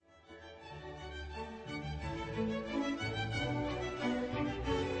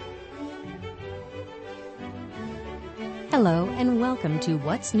Hello and welcome to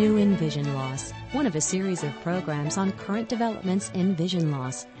What's New in Vision Loss, one of a series of programs on current developments in vision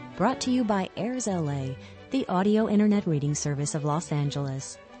loss, brought to you by AIRS LA, the audio internet reading service of Los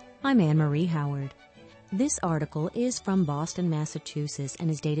Angeles. I'm Anne-Marie Howard. This article is from Boston, Massachusetts,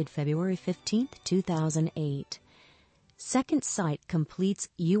 and is dated February 15, 2008. Second Sight completes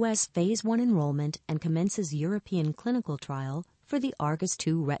U.S. Phase 1 enrollment and commences European clinical trial for the Argus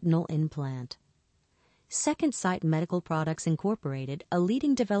II retinal implant. Second Sight Medical Products Incorporated, a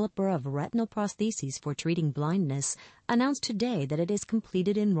leading developer of retinal prostheses for treating blindness, announced today that it has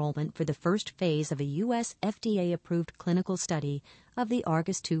completed enrollment for the first phase of a U.S. FDA-approved clinical study of the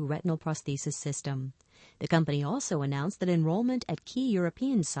Argus II retinal prosthesis system. The company also announced that enrollment at key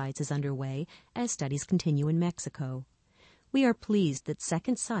European sites is underway as studies continue in Mexico. We are pleased that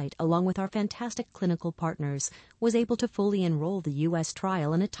Second Sight, along with our fantastic clinical partners, was able to fully enroll the U.S.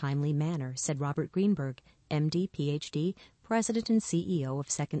 trial in a timely manner, said Robert Greenberg, M.D., Ph.D., President and CEO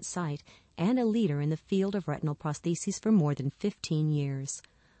of Second Sight, and a leader in the field of retinal prostheses for more than 15 years.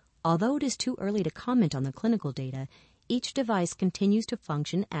 Although it is too early to comment on the clinical data, each device continues to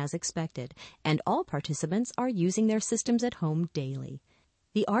function as expected, and all participants are using their systems at home daily.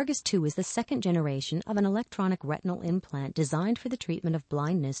 The Argus II is the second generation of an electronic retinal implant designed for the treatment of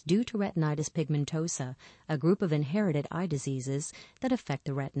blindness due to retinitis pigmentosa, a group of inherited eye diseases that affect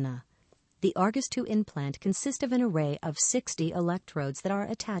the retina. The Argus II implant consists of an array of 60 electrodes that are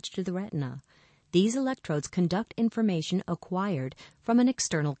attached to the retina. These electrodes conduct information acquired from an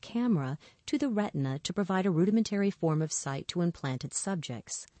external camera to the retina to provide a rudimentary form of sight to implanted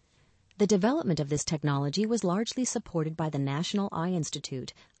subjects. The development of this technology was largely supported by the National Eye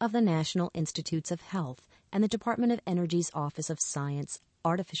Institute of the National Institutes of Health and the Department of Energy's Office of Science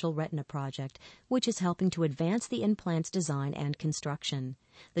Artificial Retina Project, which is helping to advance the implant's design and construction.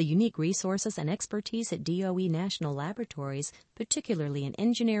 The unique resources and expertise at DOE National Laboratories, particularly in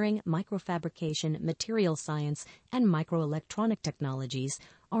engineering, microfabrication, material science, and microelectronic technologies,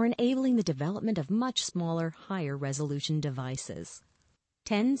 are enabling the development of much smaller, higher-resolution devices.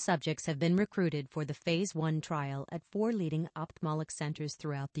 10 subjects have been recruited for the Phase 1 trial at 4 leading ophthalmic centers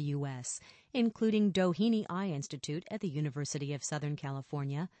throughout the U.S., including Doheny Eye Institute at the University of Southern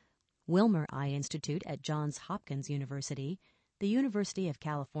California, Wilmer Eye Institute at Johns Hopkins University, the University of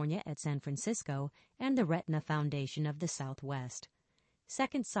California at San Francisco, and the Retina Foundation of the Southwest.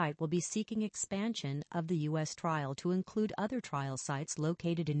 Second Sight will be seeking expansion of the U.S. trial to include other trial sites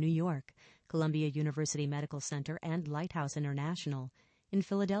located in New York, Columbia University Medical Center and Lighthouse International, in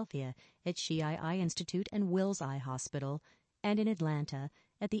Philadelphia at Shii Eye Institute and Wills Eye Hospital, and in Atlanta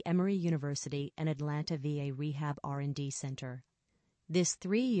at the Emory University and Atlanta VA Rehab R&D Center. This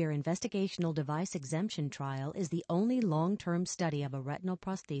 3-year investigational device exemption trial is the only long-term study of a retinal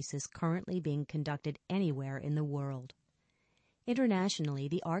prosthesis currently being conducted anywhere in the world. Internationally,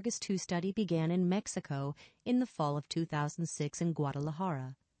 the Argus II study began in Mexico in the fall of 2006 in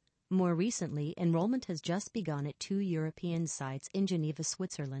Guadalajara. More recently, enrollment has just begun at 2 European sites in Geneva,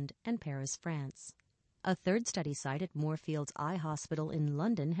 Switzerland, and Paris, France. A third study site at Moorfields Eye Hospital in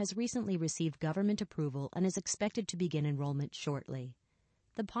London has recently received government approval and is expected to begin enrollment shortly.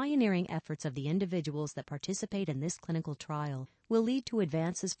 The pioneering efforts of the individuals that participate in this clinical trial will lead to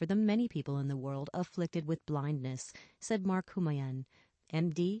advances for the many people in the world afflicted with blindness, said Mark Humayun,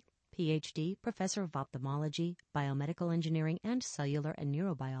 M.D., Ph.D., Professor of Ophthalmology, Biomedical Engineering, and Cellular and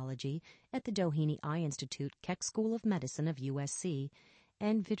Neurobiology at the Doheny Eye Institute Keck School of Medicine of USC,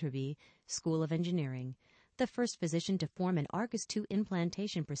 and Viterbi School of Engineering, the first physician to form an Argus II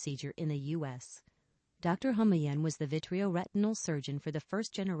implantation procedure in the U.S. Dr. Humayun was the vitreoretinal surgeon for the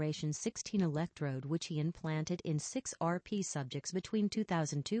first-generation 16-electrode, which he implanted in 6 RP subjects between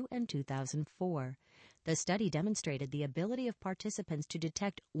 2002 and 2004. The study demonstrated the ability of participants to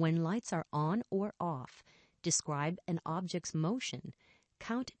detect when lights are on or off, describe an object's motion,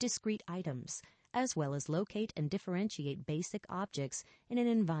 count discrete items, as well as locate and differentiate basic objects in an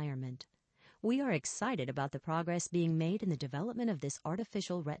environment. We are excited about the progress being made in the development of this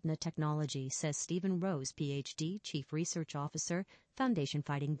artificial retina technology, says Stephen Rose, Ph.D., Chief Research Officer, Foundation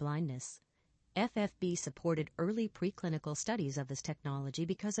Fighting Blindness. FFB supported early preclinical studies of this technology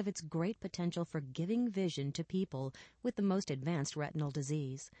because of its great potential for giving vision to people with the most advanced retinal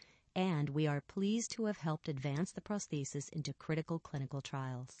disease, and we are pleased to have helped advance the prosthesis into critical clinical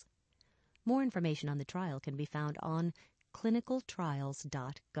trials. More information on the trial can be found on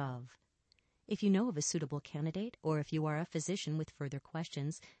clinicaltrials.gov. If you know of a suitable candidate or if you are a physician with further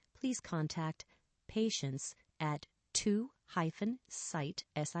questions, please contact patients at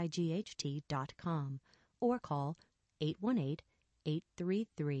 2-sight.com or call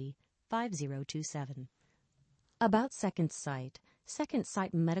 818-833-5027. About Second Sight. Second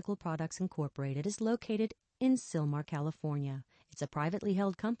Sight Medical Products Incorporated is located in Sylmar, California. It's a privately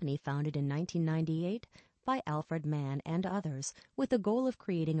held company founded in 1998 by Alfred Mann and others, with the goal of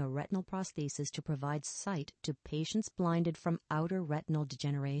creating a retinal prosthesis to provide sight to patients blinded from outer retinal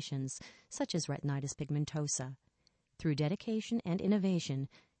degenerations, such as retinitis pigmentosa. Through dedication and innovation,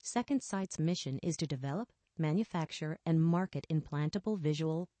 Second Sight's mission is to develop, manufacture, and market implantable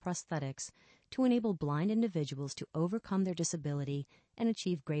visual prosthetics to enable blind individuals to overcome their disability and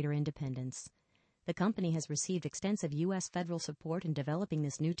achieve greater independence. The company has received extensive U.S. federal support in developing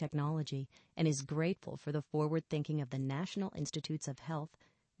this new technology and is grateful for the forward thinking of the National Institutes of Health,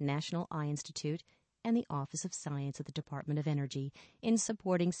 National Eye Institute, and the Office of Science at the Department of Energy in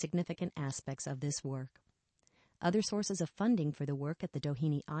supporting significant aspects of this work. Other sources of funding for the work at the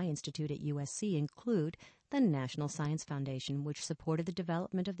Doheny Eye Institute at USC include the National Science Foundation, which supported the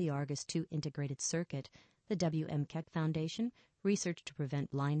development of the Argus II integrated circuit, the W.M. Keck Foundation, Research to Prevent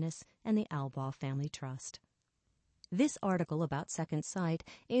Blindness, and the Albaugh Family Trust. This article about Second Sight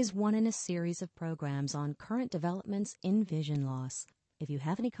is one in a series of programs on current developments in vision loss. If you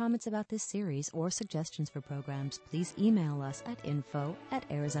have any comments about this series or suggestions for programs, please email us at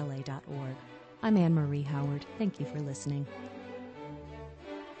info@airsla.org. I'm Anne Marie Howard. Thank you for listening.